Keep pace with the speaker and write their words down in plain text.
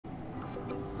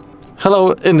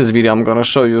Hello, in this video I'm gonna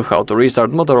show you how to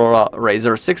restart Motorola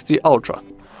Razr 60 Ultra.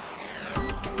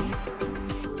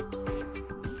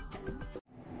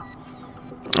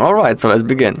 Alright, so let's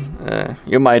begin.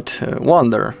 You might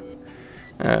wonder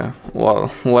well,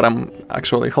 what I'm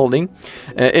actually holding.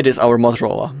 It is our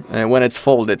Motorola, when it's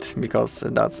folded, because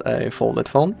that's a folded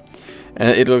phone.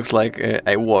 It looks like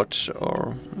a watch,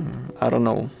 or I don't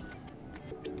know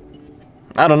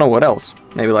what else,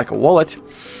 maybe like a wallet.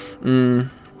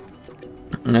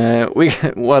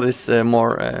 What is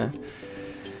more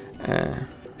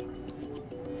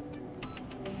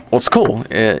what's cool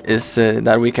is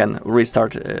that we can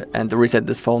restart and reset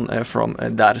this phone from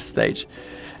that stage,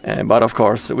 but of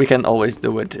course we can always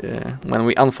do it when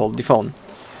we unfold the phone.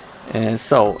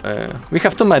 So we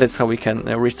have two methods how we can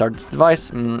restart this device,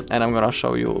 and I'm gonna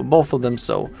show you both of them.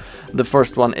 So the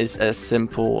first one is a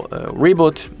simple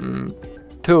reboot.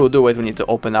 To do it, we need to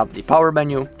open up the power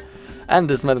menu. And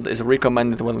this method is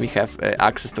recommended when we have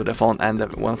access to the phone and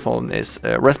when phone is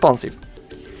responsive.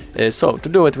 So to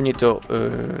do it, we need to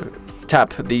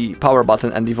tap the power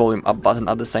button and the volume up button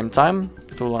at the same time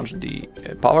to launch the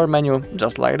power menu,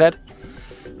 just like that.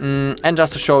 And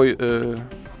just to show you,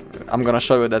 I'm gonna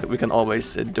show you that we can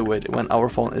always do it when our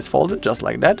phone is folded, just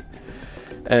like that.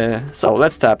 So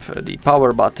let's tap the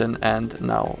power button, and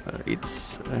now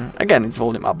it's again it's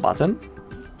volume up button.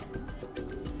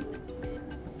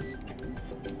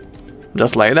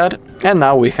 Just like that, and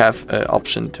now we have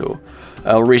option to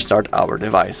restart our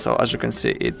device. So as you can see,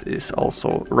 it is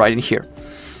also right in here.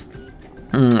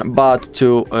 But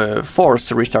to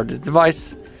force restart this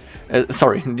device,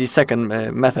 sorry, the second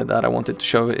method that I wanted to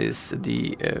show is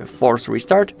the force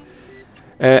restart.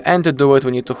 And to do it,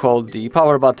 we need to hold the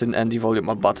power button and the volume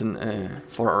up button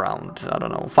for around, I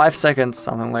don't know, 5 seconds,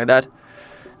 something like that.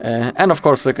 And of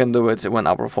course we can do it when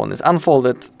our phone is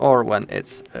unfolded or when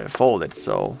it's folded.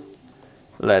 So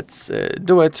let's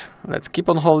do it. Let's keep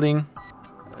on holding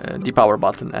the power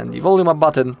button and the volume up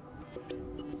button.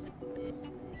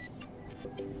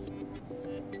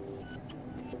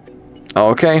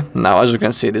 Okay, now as you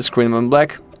can see, the screen went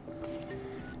black.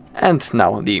 And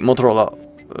now the Motorola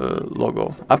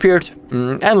logo appeared.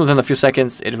 And within a few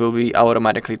seconds it will be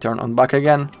automatically turned on back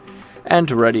again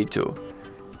and ready to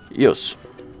use.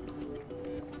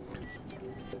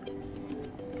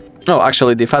 Oh,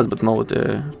 actually the Fastboot mode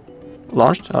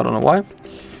launched, I don't know why.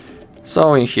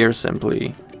 So in here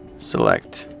simply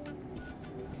select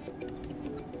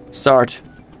start,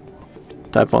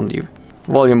 tap on the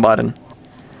volume button,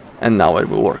 and now it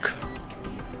will work.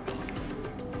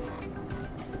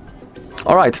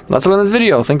 Alright, that's all in this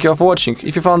video. Thank you all for watching.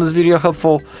 If you found this video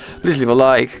helpful, please leave a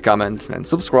like, comment and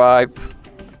subscribe.